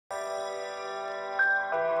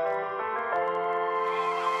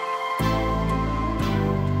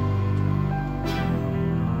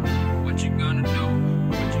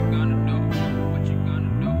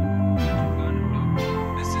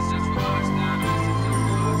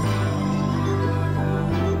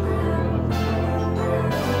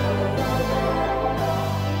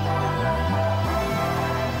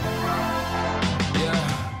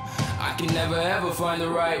never ever find the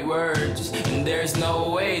right words. And there's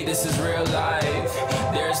no way this is real life.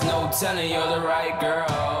 There's no telling you're the right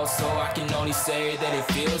girl. So I can only say that it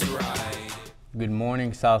feels right. Good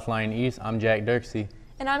morning, South Lyon East. I'm Jack Dirksey.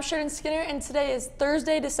 And I'm Sheridan Skinner, and today is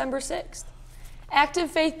Thursday, December 6th.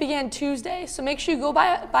 Active Faith began Tuesday, so make sure you go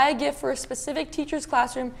buy a gift for a specific teacher's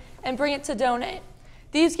classroom and bring it to donate.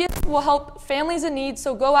 These gifts will help families in need,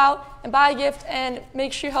 so go out and buy a gift and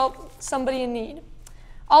make sure you help somebody in need.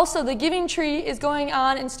 Also, the Giving Tree is going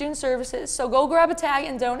on in student services, so go grab a tag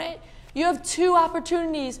and donate. You have 2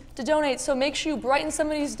 opportunities to donate, so make sure you brighten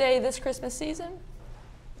somebody's day this Christmas season.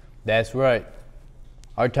 That's right.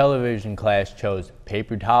 Our television class chose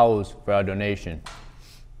paper towels for our donation.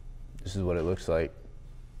 This is what it looks like.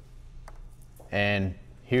 And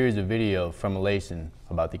here's a video from Alayson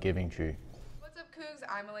about the Giving Tree. What's up, Cougs?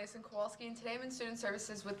 I'm Alayson Kowalski, and today I'm in Student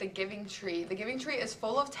Services with the Giving Tree. The Giving Tree is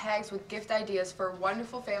full of tags with gift ideas for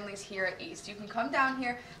wonderful families here at East. You can come down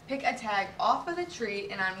here, pick a tag off of the tree,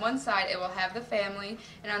 and on one side it will have the family,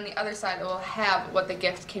 and on the other side it will have what the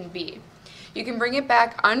gift can be. You can bring it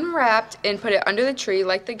back unwrapped and put it under the tree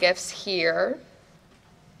like the gifts here,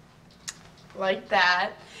 like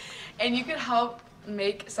that, and you can help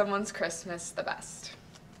make someone's Christmas the best.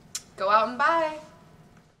 Go out and buy.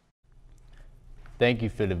 Thank you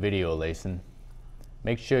for the video, Alayson.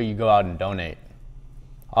 Make sure you go out and donate.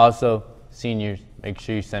 Also, seniors, make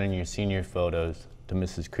sure you send in your senior photos to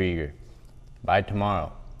Mrs. Krieger by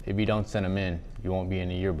tomorrow. If you don't send them in, you won't be in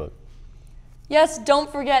the yearbook. Yes, don't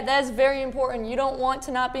forget, that is very important. You don't want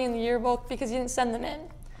to not be in the yearbook because you didn't send them in.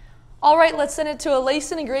 All right, let's send it to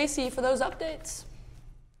Alayson and Gracie for those updates.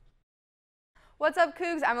 What's up,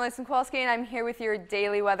 Cougs? I'm Alayson Kowalski, and I'm here with your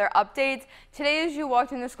daily weather updates. Today, as you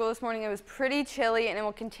walked into school this morning, it was pretty chilly, and it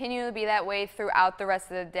will continue to be that way throughout the rest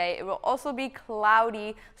of the day. It will also be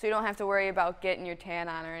cloudy, so you don't have to worry about getting your tan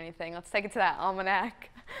on or anything. Let's take it to that almanac.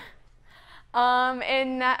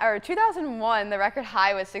 In 2001, the record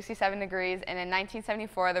high was 67 degrees, and in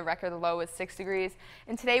 1974, the record low was 6 degrees.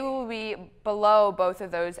 And today, we will be below both of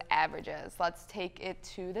those averages. Let's take it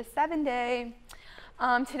to the 7-day.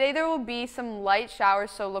 Today there will be some light showers,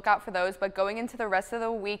 so look out for those, but going into the rest of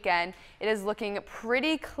the weekend, it is looking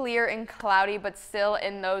pretty clear and cloudy, but still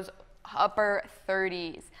in those upper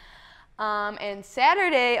 30s. And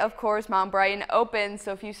Saturday, of course, Mount Brighton opens,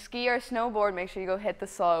 so if you ski or snowboard, make sure you go hit the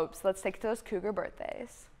slopes. Let's take it to those Cougar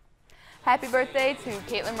birthdays. Happy birthday to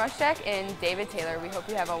Caitlin Rushcheck and David Taylor. We hope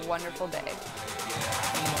you have a wonderful day.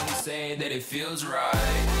 Say that it feels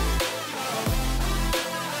right.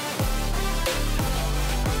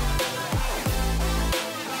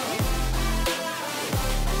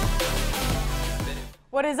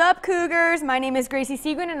 What is up, Cougars? My name is Gracie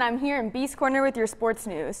Seguin, and I'm here in Beast Corner with your sports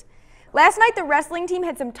news. Last night, the wrestling team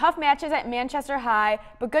had some tough matches at Manchester High,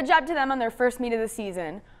 but good job to them on their first meet of the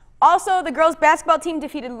season. Also, the girls' basketball team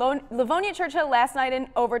defeated Livonia Churchill last night in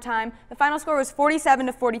overtime. The final score was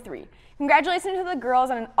 47-43. Congratulations to the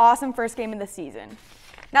girls on an awesome first game of the season.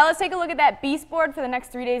 Now let's take a look at that Beast board for the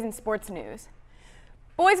next 3 days in sports news.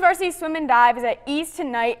 Boys varsity swim and dive is at East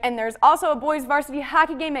tonight, and there's also a boys varsity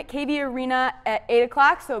hockey game at KV Arena at 8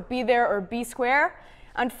 o'clock, so be there or be square.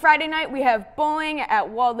 On Friday night, we have bowling at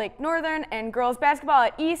Walled Lake Northern, and girls basketball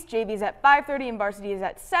at East. JV is at 5:30 and varsity is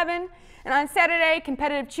at 7. And on Saturday,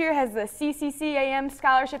 competitive cheer has the CCCAM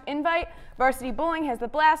scholarship invite, varsity bowling has the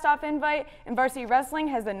blast-off invite, and varsity wrestling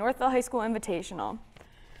has the Northville High School Invitational.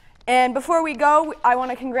 And before we go, I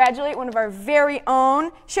want to congratulate one of our very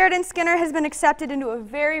own. Sheridan Skinner has been accepted into a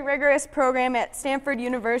very rigorous program at Stanford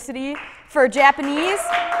University for Japanese.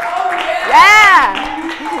 Oh, yeah!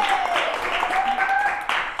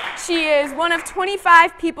 She is one of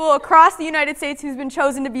 25 people across the United States who's been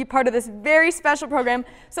chosen to be part of this very special program.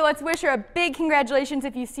 So let's wish her a big congratulations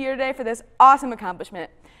if you see her today for this awesome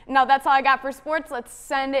accomplishment. Now that's all I got for sports. Let's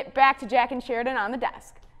send it back to Jack and Sheridan on the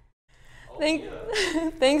desk.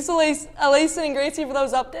 Thanks, Alayson and Gracie, for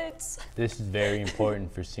those updates. This is very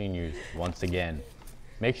important for seniors, once again.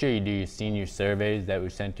 Make sure you do your senior surveys that were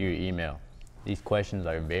sent to your email. These questions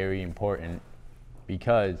are very important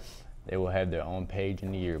because they will have their own page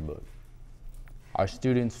in the yearbook. Our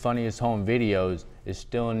students' funniest home videos is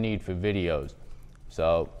still in need for videos.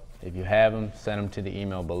 So if you have them, send them to the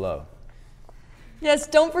email below. Yes,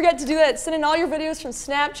 don't forget to do that. Send in all your videos from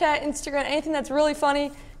Snapchat, Instagram, anything that's really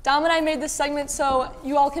funny. Dom and I made this segment so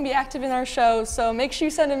you all can be active in our show, so make sure you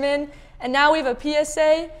send them in. And now we have a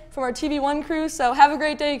PSA from our TV1 crew, so have a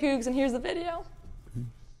great day, Cougs, and here's the video.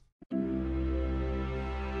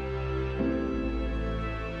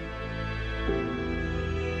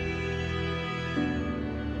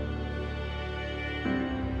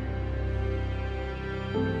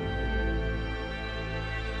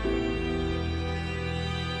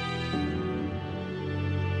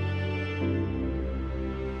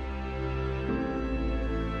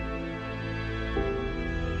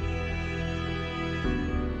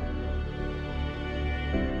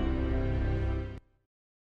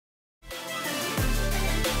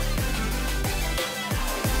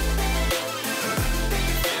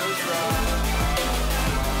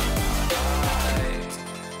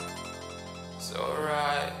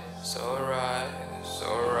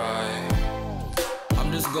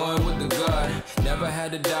 going with the gut. Never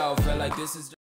had a doubt, felt like this is